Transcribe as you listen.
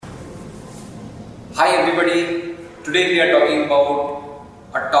Hi everybody, today we are talking about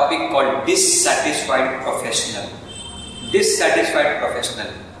a topic called dissatisfied professional. Dissatisfied professional.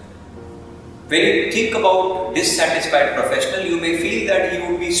 When you think about dissatisfied professional, you may feel that he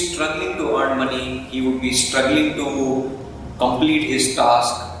would be struggling to earn money, he would be struggling to complete his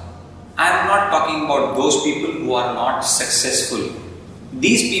task. I am not talking about those people who are not successful.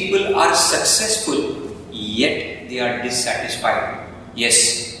 These people are successful, yet they are dissatisfied.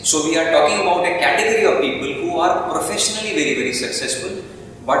 Yes. So we are talking about a category of people who are professionally very successful,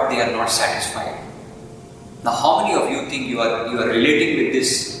 but they are not satisfied. Now, how many of you think you are relating with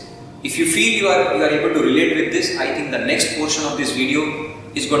this? If you feel you are able to relate with this, I think the next portion of this video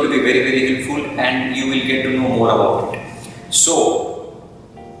is going to be very helpful, and you will get to know more about it. So,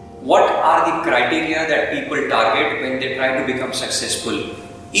 what are the criteria that people target when they try to become successful?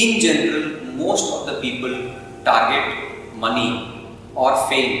 In general, most of the people target money or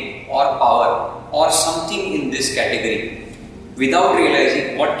fame or power or something in this category without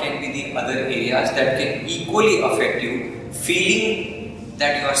realizing what can be the other areas that can equally affect you feeling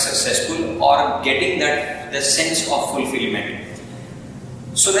that you are successful or getting the sense of fulfillment.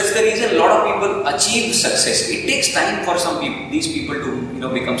 So that's the reason a lot of people achieve success. It takes time for these people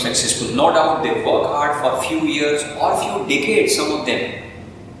to become successful. No doubt they work hard for a few years or few decades, some of them,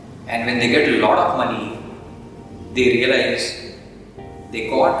 and when they get a lot of money, they realize they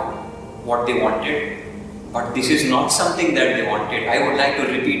got what they wanted, but this is not something that they wanted. I would like to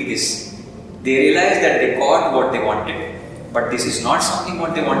repeat this. They realized that they got what they wanted, but this is not something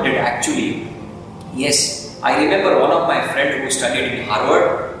what they wanted actually. Yes, I remember one of my friends who studied in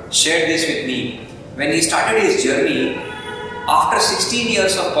Harvard shared this with me. When he started his journey, after 16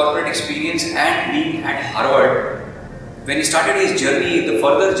 years of corporate experience and being at Harvard, when he started his journey, the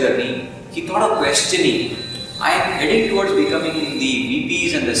further journey, he thought of questioning, I am heading towards becoming the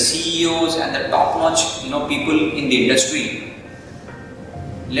VPs and the CEOs and the top-notch people in the industry.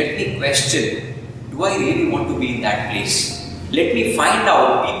 Let me question, do I really want to be in that place? Let me find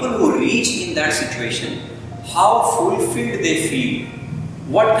out people who reach in that situation, how fulfilled they feel,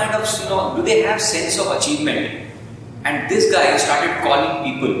 what kind of, do they have sense of achievement? And this guy started calling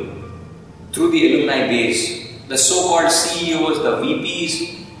people through the alumni base, the so-called CEOs, the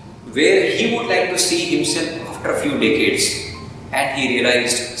VPs, where he would like to see himself after a few decades, and he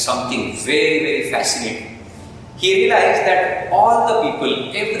realized something very fascinating. He realized that all the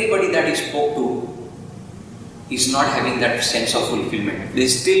people, everybody that he spoke to is not having that sense of fulfillment. They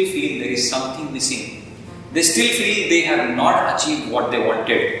still feel there is something missing. They still feel they have not achieved what they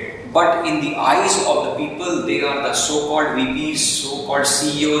wanted. But in the eyes of the people, they are the so-called VPs, so-called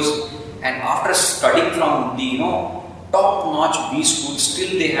CEOs, and after studying from the top-notch B school,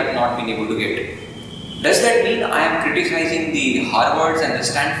 still they have not been able to get it. Does that mean I am criticizing the Harvards and the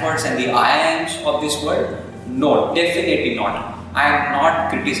Stanfords and the IIMs of this world? No, definitely not. I am not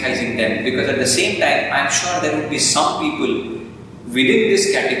criticizing them, because at the same time, I am sure there would be some people within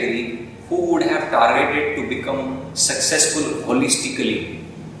this category who would have targeted to become successful holistically.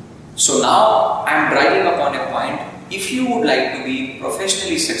 So now I am driving upon a point. If you would like to be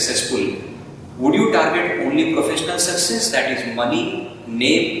professionally successful, would you target only professional success, that is money,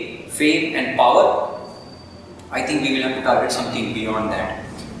 name, fame and power? I think we will have to target something beyond that.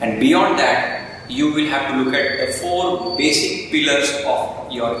 And beyond that, you will have to look at the 4 basic pillars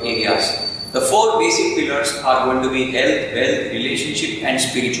of your areas. The 4 basic pillars are going to be health, wealth, relationship and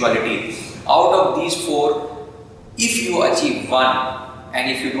spirituality. Out of these 4, if you achieve one,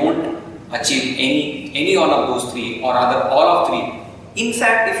 and if you don't achieve any one of those 3, or rather all of 3, in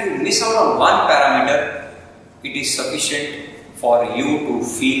fact, if you miss out on one parameter, it is sufficient for you to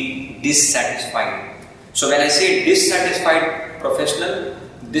feel dissatisfied. So when I say dissatisfied professional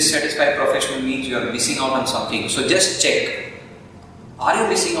means you are missing out on something. So just check, are you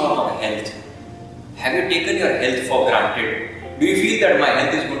missing out on health? Have you taken your health for granted? Do you feel that my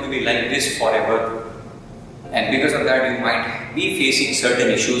health is going to be like this forever? And because of that, you might be facing certain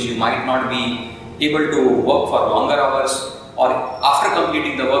issues. You might not be able to work for longer hours, or after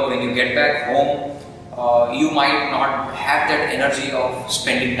completing the work, when you get back home, you might not have that energy of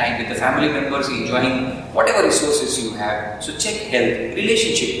spending time with the family members, enjoying whatever resources you have. So check health.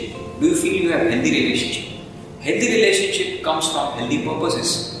 Relationship. Do you feel you have healthy relationship? Healthy relationship comes from healthy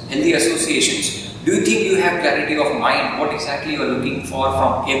purposes, healthy associations. Do you think you have clarity of mind, what exactly you are looking for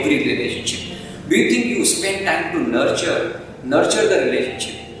from every relationship? Do you think you spend time to nurture the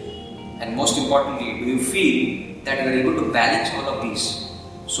relationship? And most importantly, do you feel that you are able to balance all of these?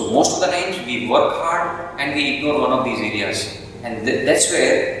 So most of the times we work hard and we ignore one of these areas, and that's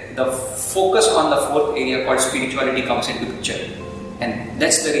where the focus on the 4th area called spirituality comes into picture. And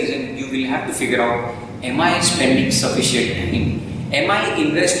that's the reason you will have to figure out, am I spending sufficient time? Am I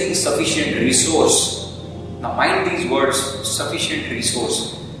investing sufficient resource? Now mind these words, sufficient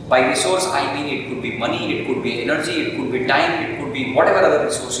resource. By resource I mean it could be money, it could be energy, it could be time, it could be whatever other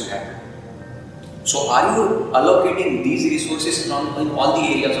resource you have. So are you allocating these resources in all the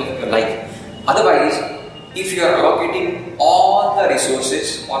areas of your life? Otherwise, if you are allocating all the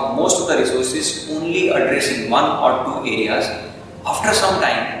resources or most of the resources only addressing one or two areas, after some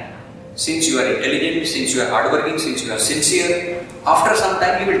time, since you are intelligent, since you are hardworking, since you are sincere, after some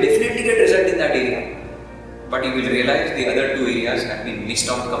time you will definitely get result in that area. But you will realize the other two areas have been missed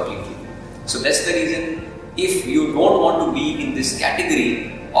out completely. So that's the reason, if you don't want to be in this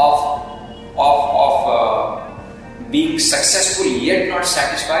category of being successful yet not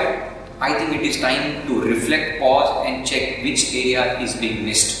satisfied, I think it is time to reflect, pause and check which area is being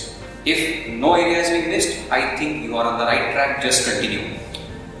missed. If no area is being missed, I think you are on the right track, just continue.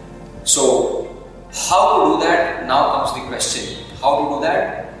 So how to do that? Now comes the question. How to do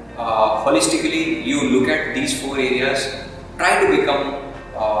that? Holistically, you look at these four areas, try to become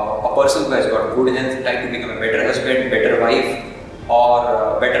a person who has got good health, try to become a better husband, better wife,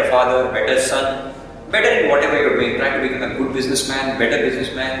 or better father, better son, better in whatever you're doing. Try to become a good businessman,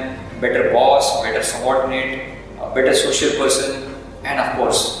 better boss, better subordinate, a better social person, and of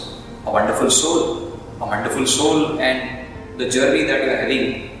course, a wonderful soul, and the journey that you're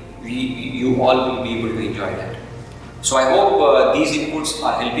having, you all will be able to enjoy that. So I hope these inputs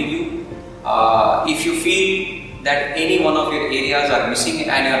are helping you. If you feel that any one of your areas are missing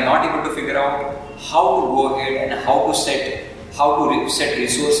and you are not able to figure out how to go ahead and how to set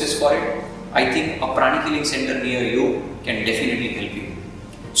resources for it, I think a Prani Healing Center near you can definitely help you.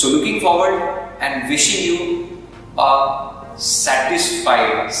 So looking forward and wishing you a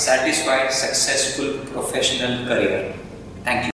satisfied, successful professional career. Thank you.